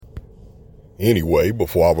Anyway,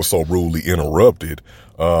 before I was so rudely interrupted,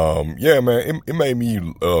 yeah, man, it made me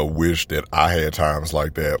wish that I had times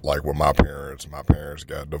like that, like with my parents. My parents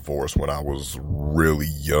got divorced when I was really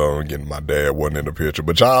young and my dad wasn't in the picture.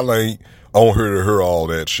 But y'all ain't on here to hear all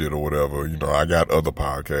that shit or whatever. You know, I got other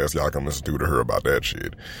podcasts y'all can listen to hear about that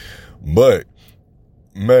shit. But,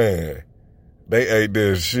 man, they ate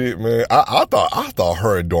this shit, man. I thought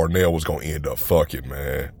her and Darnell was gonna end up fucking,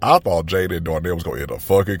 man. I thought Jada and Darnell was gonna end up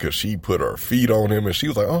fucking because she put her feet on him and she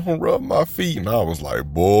was like, "Oh, rub my feet," and I was like,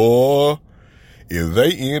 boy, if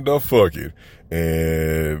they end up fucking,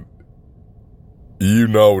 and you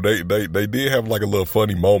know, they did have like a little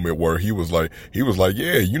funny moment where he was like,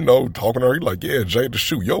 yeah, you know, talking to her, he like, yeah, Jada,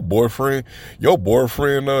 shoot, your boyfriend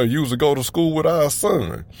used to go to school with our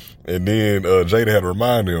son, and then Jada had to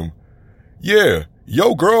remind him, yeah,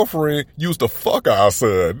 your girlfriend used to fuck our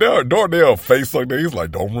son. Now, Darnell face like that. He's like,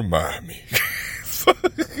 don't remind me.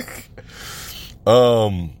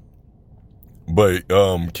 But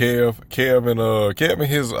Kev and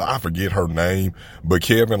his, I forget her name, but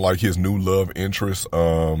Kevin, like his new love interest,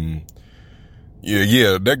 yeah,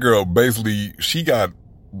 that girl basically, she got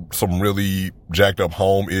some really jacked up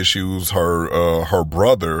home issues. Her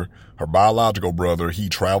brother, her biological brother, he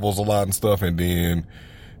travels a lot and stuff, and then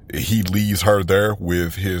he leaves her there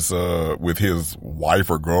with his wife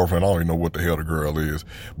or girlfriend. I don't even know what the hell the girl is,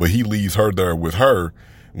 but he leaves her there with her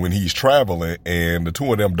when he's traveling, and the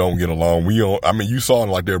two of them don't get along. You saw in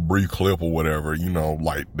like their brief clip or whatever, you know,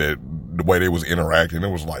 like that, the way they was interacting,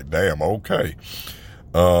 it was like, damn, okay.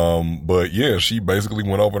 But yeah, she basically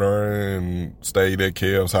went over there and stayed at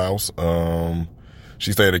Kev's house.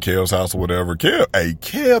 She stayed at Kev's house or whatever.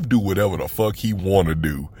 Kev do whatever the fuck he want to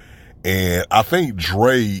do. And I think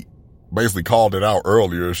Dre basically called it out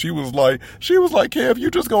earlier. She was like, Kev, you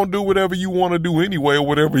just gonna do whatever you want to do anyway or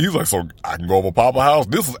whatever. He's like, so I can go over Papa's house?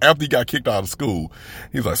 This is after he got kicked out of school.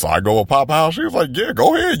 He's like, so I go over Papa's house? She was like, yeah,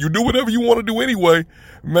 go ahead. You do whatever you want to do anyway.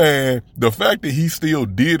 Man, the fact that he still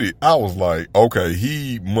did it, I was like, okay,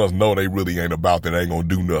 he must know they really ain't about that, ain't gonna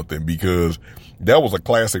do nothing, because that was a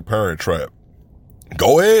classic parent trap.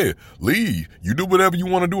 Go ahead, leave. You do whatever you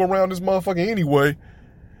want to do around this motherfucker anyway.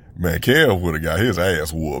 Man, Kev would have got his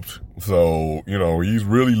ass whooped. So, you know, he's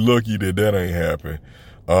really lucky that ain't happened.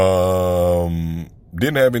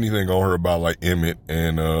 Didn't have anything on her about like Emmett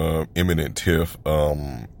and Tiff.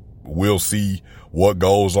 We'll see what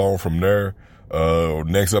goes on from there.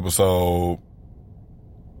 Next episode,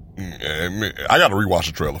 I gotta rewatch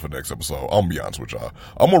the trailer for next episode. I'm gonna be honest with y'all.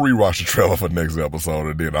 I'm gonna rewatch the trailer for next episode,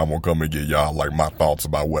 and then I'm gonna come and get y'all like my thoughts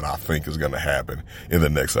about what I think is gonna happen in the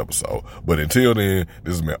next episode. But until then,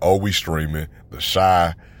 this has been Always Streaming, The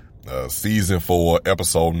Chi, season 4,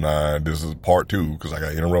 episode 9. This is part 2 because I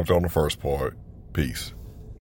got interrupted on the first part. Peace.